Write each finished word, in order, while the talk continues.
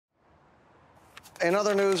In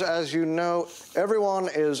other news, as you know, everyone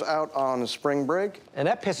is out on spring break. And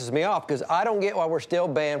that pisses me off because I don't get why we're still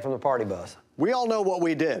banned from the party bus. We all know what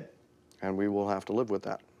we did, and we will have to live with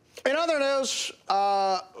that. In other news,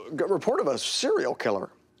 report of a serial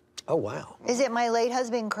killer. Oh, wow. Is it my late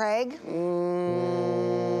husband, Craig?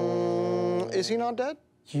 Is he not dead?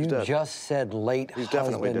 You just said late He's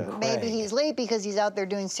definitely dead. Craig. Maybe he's late because he's out there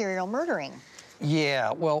doing serial murdering.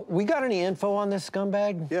 Yeah, well, we got any info on this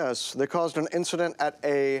scumbag? Yes, they caused an incident at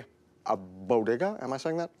a bodega. Am I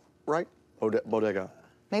saying that right? Bodega.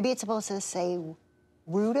 Maybe it's supposed to say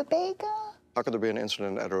rutabaga? How could there be an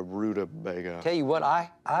incident at a rutabaga? Tell you what, I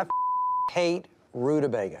hate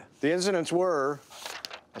rutabaga. The incidents were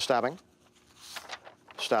a stabbing,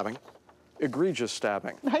 egregious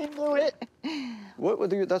stabbing. I knew it.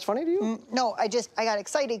 That's funny to you? No, I got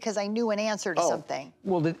excited because I knew an answer to something.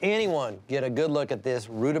 Well, did anyone get a good look at this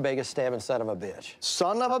rutabaga stabbing son of a bitch?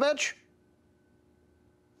 Son of a bitch?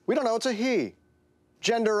 We don't know, it's a he.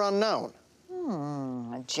 Gender unknown.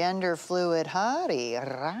 A gender fluid hottie.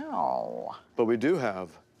 Wow. But we do have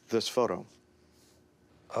this photo.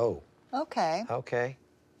 Oh. Okay. Okay.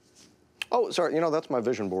 Oh, sorry, you know, that's my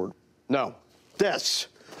vision board. No, this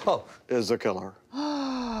is the killer.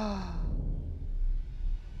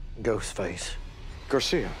 Ghostface.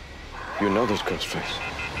 Garcia, you know this Ghostface.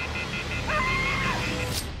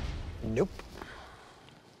 Nope.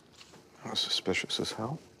 That was suspicious as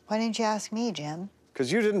hell. Why didn't you ask me, Jim?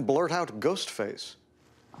 Because you didn't blurt out Ghostface.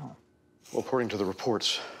 Oh. Well, according to the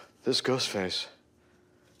reports, this Ghostface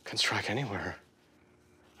can strike anywhere.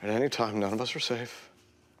 At any time, none of us are safe.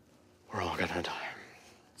 We're all gonna die.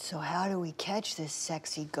 So how do we catch this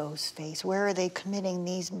sexy ghost face? Where are they committing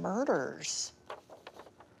these murders?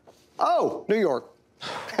 Oh, New York. So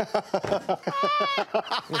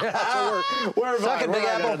we're fine. We're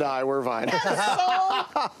not gonna die. We're fine.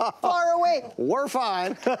 So far away. We're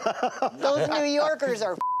fine. Those New Yorkers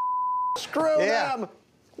are Screw them.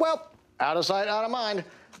 Well, out of sight, out of mind.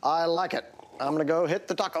 I like it. I'm gonna go hit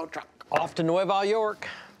the taco truck. Off to Nueva York.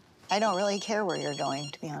 I don't really care where you're going,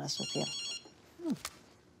 to be honest with you.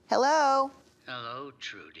 Hello? Hello,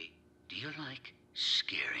 Trudy. Do you like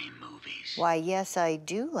scary movies? Why, yes, I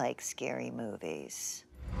do like scary movies.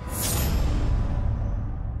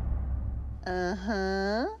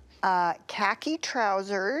 Khaki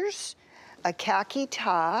trousers, a khaki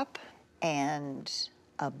top, and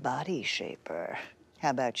a body shaper.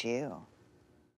 How about you?